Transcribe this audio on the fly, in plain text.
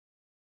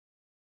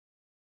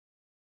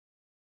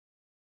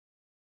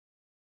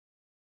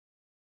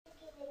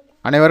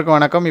அனைவருக்கும்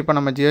வணக்கம். இப்போ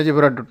நம்ம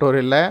ஜியோஜிப்ரா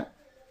டுட்டோரியலில்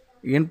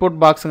இன்புட்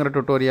பாக்ஸுங்கிற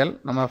டுட்டோரியல்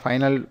நம்ம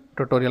ஃபைனல்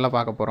டுட்டோரியலாக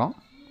பார்க்க போகிறோம்.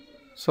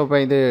 ஸோ இப்போ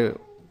இது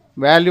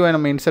வேல்யூவை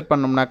நம்ம இன்சர்ட்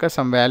பண்ணோம்னாக்கா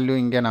சம் வேல்யூ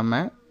இங்கே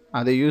நம்ம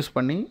அதை யூஸ்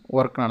பண்ணி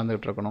ஒர்க்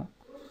நடந்துகிட்டு இருக்கணும்.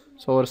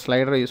 ஸோ ஒரு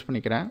ஸ்லைடரை யூஸ்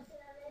பண்ணிக்கிறேன்.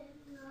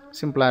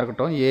 சிம்பிளாக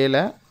இருக்கட்டும்.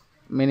 ஏல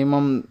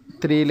மினிமம்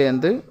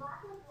 3லேருந்து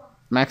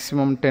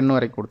மேக்ஸிமம் 10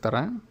 வரைக்கும்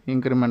கொடுத்துட்றேன்.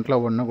 இன்க்ரிமெண்ட்டில்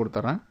 1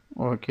 கொடுத்துட்றேன்.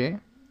 ஓகே.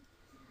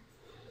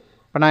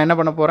 இப்போ நான் என்ன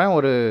பண்ண போகிறேன்,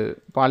 ஒரு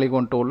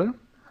பாலிகோன் tool,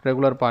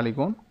 regular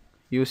பாலிகோன்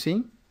using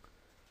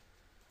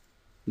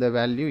the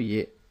value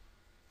a,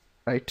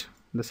 right?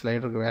 இந்த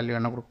ஸ்லைடருக்கு வேல்யூ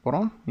என்ன கொடுக்க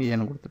போகிறோம்,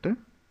 ஏன்னு கொடுத்துட்டு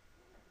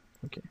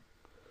ஓகே.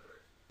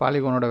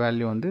 பாலிகோனோட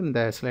வேல்யூ வந்து இந்த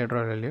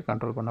ஸ்லைடரோட வேல்யூ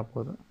கண்ட்ரோல் பண்ண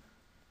போகுது.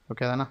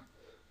 ஓகே தானே?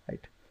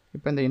 ரைட்.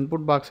 இப்போ இந்த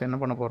இன்புட் பாக்ஸ் என்ன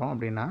பண்ண போகிறோம்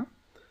அப்படின்னா,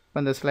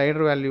 இப்போ இந்த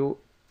ஸ்லைடர் வேல்யூ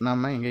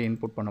நம்ம இங்கே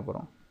இன்புட் பண்ண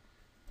போகிறோம்.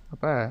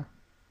 அப்போ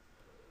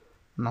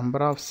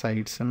நம்பர் ஆஃப்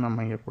சைட்ஸ்ன்னு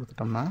நம்ம இங்கே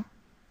கொடுத்துட்டோம்னா,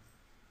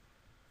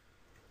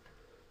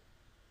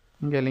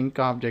 இங்கே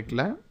லிங்க்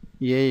ஆப்ஜெக்டில்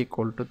a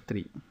 =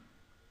 3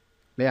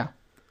 இல்லையா?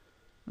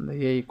 அந்த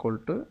a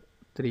 =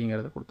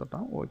 3ங்கிறத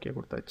கொடுத்துட்டோம். ஓகே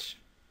கொடுத்தாச்சு.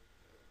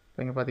 இப்போ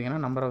இங்கே பார்த்தீங்கன்னா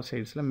நம்பர் ஆஃப்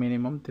சைட்ஸில்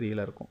மினிமம்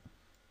 3ல் இருக்கும்.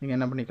 நீங்கள்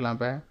என்ன பண்ணிக்கலாம்,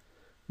 இப்போ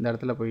இந்த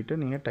இடத்துல போயிட்டு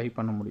நீங்கள் டைப்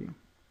பண்ண முடியும்.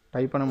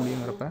 டைப் பண்ண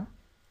முடியுங்கிறப்ப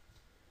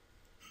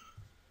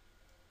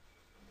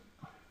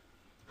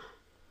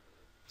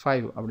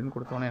 5 அப்படின்னு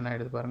கொடுத்தோன்னே என்ன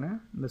ஆகிடுது பாருங்கள்,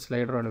 இந்த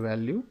ஸ்லைடரோட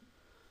வேல்யூ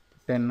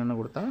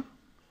 10ன்னு கொடுத்தா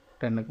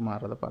 10க்கு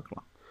மாறுறதை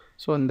பார்க்கலாம்.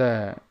 ஸோ இந்த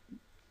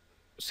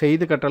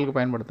செய்து கற்றலுக்கு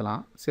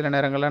பயன்படுத்தலாம். சில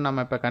நேரங்களில்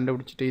நம்ம இப்போ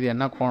கண்டுபிடிச்சிட்டு இது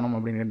என்ன கோணம்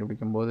அப்படின்னு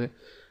கண்டுபிடிக்கும்போது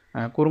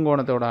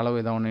குறுங்கோணத்தோட அளவு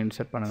இதை ஒன்று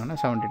இன்செர்ட் பண்ணுங்கன்னா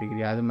 70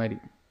 டிகிரி, அது மாதிரி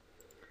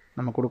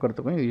நம்ம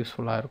கொடுக்கறதுக்கும் இது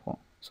யூஸ்ஃபுல்லாக இருக்கும்.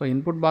 ஸோ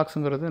இன்புட்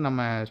பாக்ஸுங்கிறது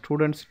நம்ம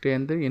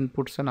ஸ்டூடெண்ட்ஸ்கிட்டேருந்து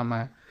இன்புட்ஸை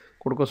நம்ம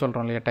கொடுக்க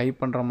சொல்கிறோம் இல்லையா, டைப்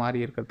பண்ணுற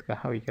மாதிரி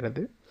இருக்கிறதுக்காக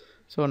வைக்கிறது.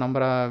 ஸோ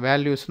நம்ம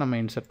வேல்யூஸ்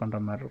நம்ம இன்செர்ட்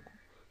பண்ணுற மாதிரி இருக்கும்.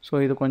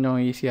 ஸோ இது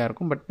கொஞ்சம் ஈஸியாக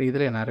இருக்கும். பட்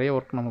இதில் நிறைய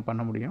ஒர்க் நம்ம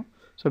பண்ண முடியும்.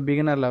 ஸோ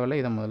பிகினர்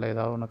லெவலில் இதை முதல்ல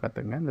ஏதாவது ஒன்று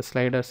கற்றுங்க. இந்த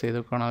ஸ்லைடர்ஸ்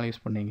எதுக்கானாலும்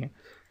யூஸ் பண்ணிங்க.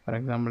 ஃபார்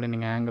எக்ஸாம்பிள்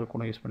நீங்கள் ஆங்கிள்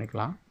கூட யூஸ்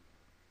பண்ணிக்கலாம்.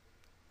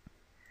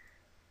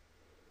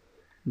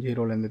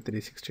 0லேருந்து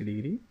 360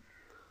 டிகிரி.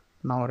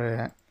 நான் ஒரு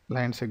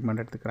லைன்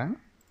செக்மெண்ட் எடுத்துக்கிறேன்.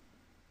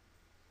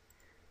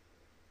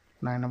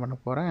 நான் என்ன பண்ண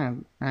போகிறேன்,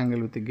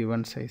 ஆங்கிள் வித்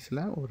கிவன்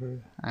சைஸில் ஒரு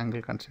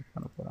ஆங்கிள் கன்ஸ்ட்ரக்ட்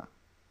பண்ண போகிறேன்.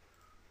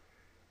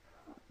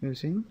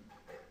 யூஸிங்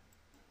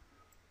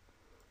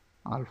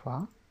ஆல்ஃபா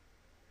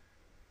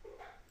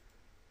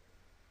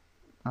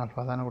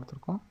தானே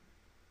கொடுத்துருக்கோம்.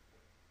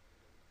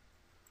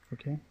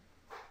 ஓகே.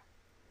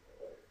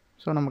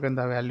 ஸோ நமக்கு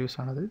இந்த வேல்யூஸ்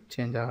ஆனது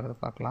சேஞ்ச் ஆகிறத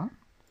பார்க்கலாம்.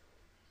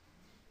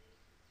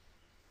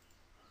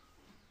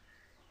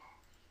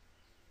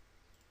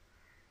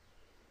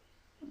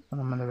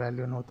 நம்ம இந்த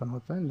வேல்யூ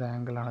நூற்ற இந்த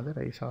ஆங்கிள் ஆனது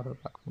ரைஸ் ஆகிறத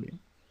பார்க்க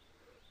முடியும்.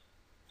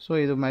 ஸோ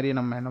இது மாதிரி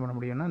நம்ம என்ன பண்ண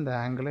முடியும்னா, இந்த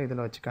ஆங்கிளை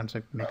இதில் வச்சு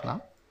கன்ஸ்ட்ரக்ட்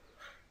பண்ணிக்கலாம்.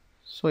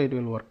 So it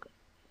will work.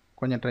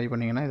 கொஞ்சம் ட்ரை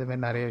பண்ணிங்கன்னா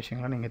இதுமாதிரி நிறைய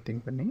விஷயங்களை நீங்கள்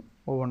திங்க் பண்ணி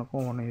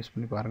ஒவ்வொன்றுக்கும் ஒவ்வொன்று யூஸ்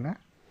பண்ணி பாருங்கள்.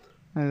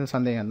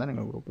 சந்தேகம் இருந்தால்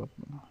நீங்கள் குரூப்பில்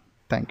போகலாம்.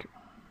 தேங்க்யூ.